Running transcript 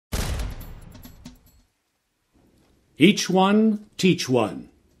Each one, teach one.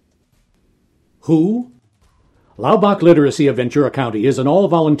 Who? Laubach Literacy of Ventura County is an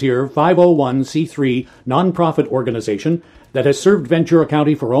all-volunteer 501c3 nonprofit organization that has served Ventura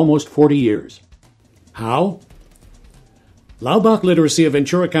County for almost 40 years. How? Laubach Literacy of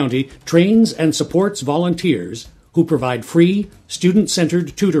Ventura County trains and supports volunteers who provide free,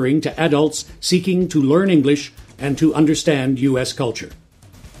 student-centered tutoring to adults seeking to learn English and to understand U.S. culture.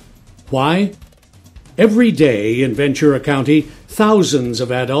 Why? Every day in Ventura County, thousands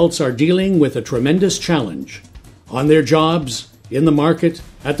of adults are dealing with a tremendous challenge. On their jobs, in the market,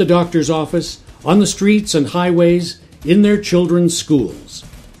 at the doctor's office, on the streets and highways, in their children's schools.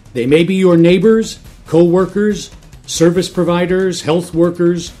 They may be your neighbors, co-workers, service providers, health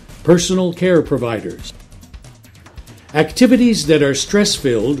workers, personal care providers. Activities that are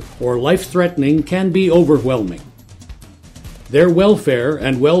stress-filled or life-threatening can be overwhelming. Their welfare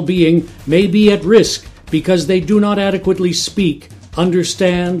and well-being may be at risk because they do not adequately speak,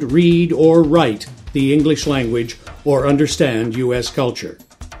 understand, read, or write the English language or understand U.S. culture.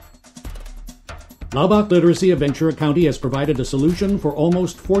 Laubach Literacy of Ventura County has provided a solution for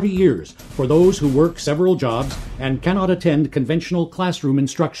almost 40 years for those who work several jobs and cannot attend conventional classroom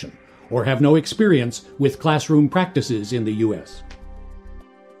instruction or have no experience with classroom practices in the U.S.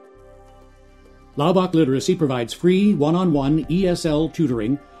 Laubach Literacy provides free one-on-one ESL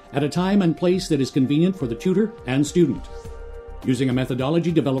tutoring at a time and place that is convenient for the tutor and student. Using a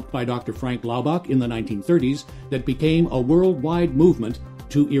methodology developed by Dr. Frank Laubach in the 1930s that became a worldwide movement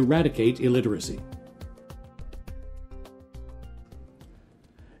to eradicate illiteracy.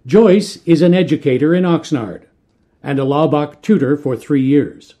 Joyce is an educator in Oxnard and a Laubach tutor for 3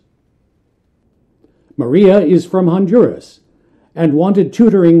 years. Maria is from Honduras and wanted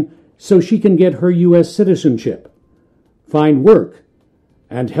tutoring so she can get her U.S. citizenship, find work,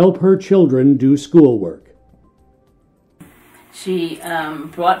 and help her children do schoolwork. She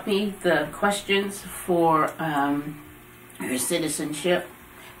brought me the questions for her citizenship,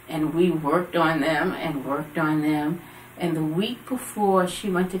 and we worked on them and worked on them. And the week before she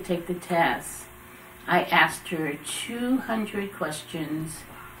went to take the test, I asked her 200 questions,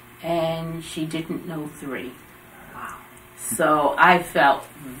 and she didn't know 3. Wow. So I felt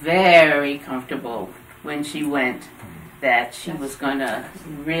very comfortable when she went that she was going to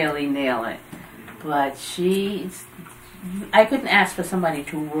really nail it. But I couldn't ask for somebody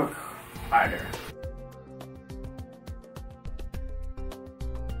to work harder.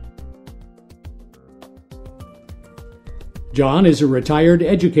 John is a retired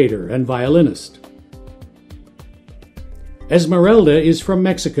educator and violinist. Esmeralda is from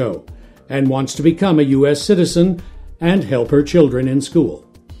Mexico and wants to become a U.S. citizen and help her children in school.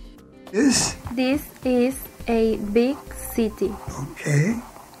 This is a big city. Okay.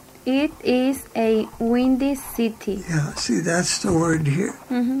 It is a windy city. Yeah, see, that's the word here.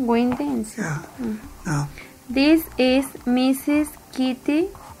 Windy. Yeah. Now, This is Mrs. Kitty.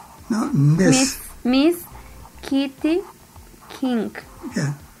 no, Miss. Miss Kitty King.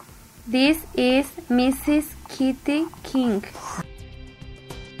 Yeah. This is Mrs. Kitty King.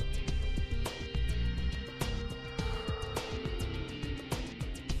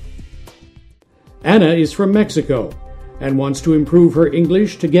 Anna is from Mexico and wants to improve her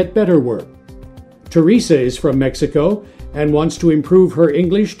English to get better work. Teresa is from Mexico and wants to improve her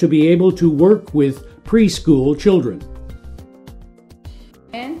English to be able to work with preschool children.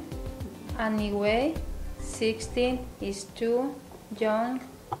 And anyway, 16 is too young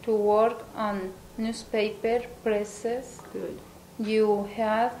to work on newspaper presses. Good. You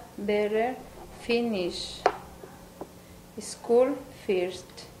had better finish school first.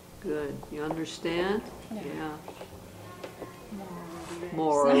 Good. You understand? Yeah.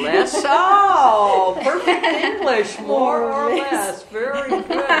 More or less. Oh, perfect English. More or less. Very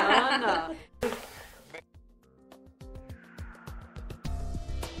good, Anna.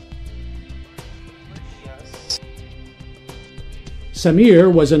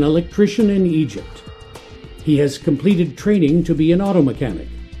 Samir was an electrician in Egypt. He has completed training to be an auto mechanic.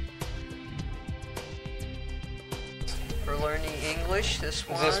 For learning English, this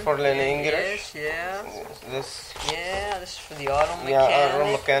one. Is this for learning English? Yes, This. yeah. This is for the auto mechanic. Yeah,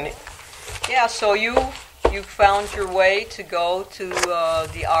 auto mechanic. Yeah, so you found your way to go to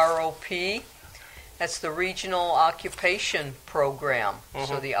the ROP. That's the Regional Occupation Program.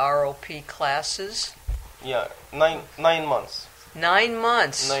 So the ROP classes. Yeah, 9 months. 9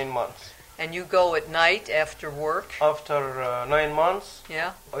 months. 9 months. And you go at night after work. After 9 months,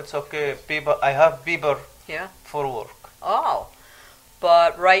 Yeah. it's okay. I have paper Yeah. for work. Oh,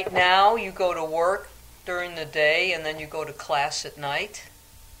 but right now you go to work during the day and then you go to class at night.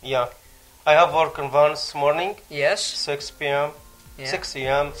 Yeah. I have work in once morning, Yes. 6 p.m., Yeah. 6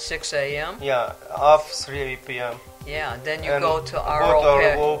 a.m., 6 a.m. yeah, off 3 p.m. Yeah. Then you And go to go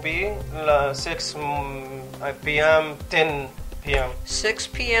ROP. ROP, 6 p.m., 10 p.m. 6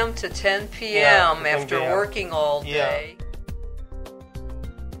 p.m. to 10 p.m. Yeah, 10 after p.m. working all Yeah. day.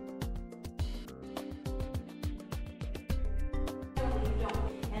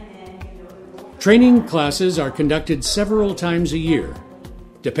 Training classes are conducted several times a year,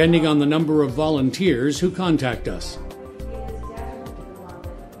 depending on the number of volunteers who contact us.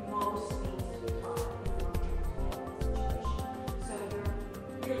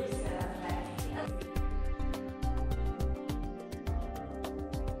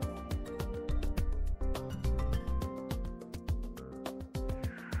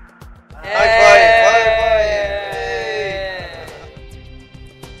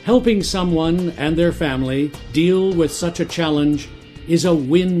 Helping someone and their family deal with such a challenge is a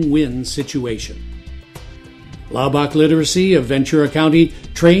win-win situation. Laubach Literacy of Ventura County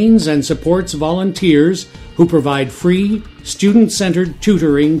trains and supports volunteers who provide free, student-centered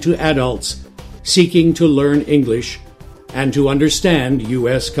tutoring to adults seeking to learn English and to understand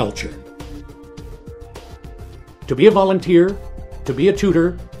U.S. culture. To be a volunteer, to be a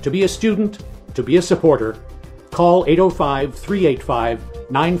tutor, to be a student, to be a supporter, call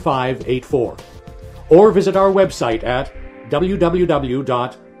 805-385-9584 or visit our website at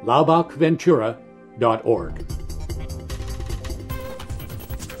www.laubachventura.org.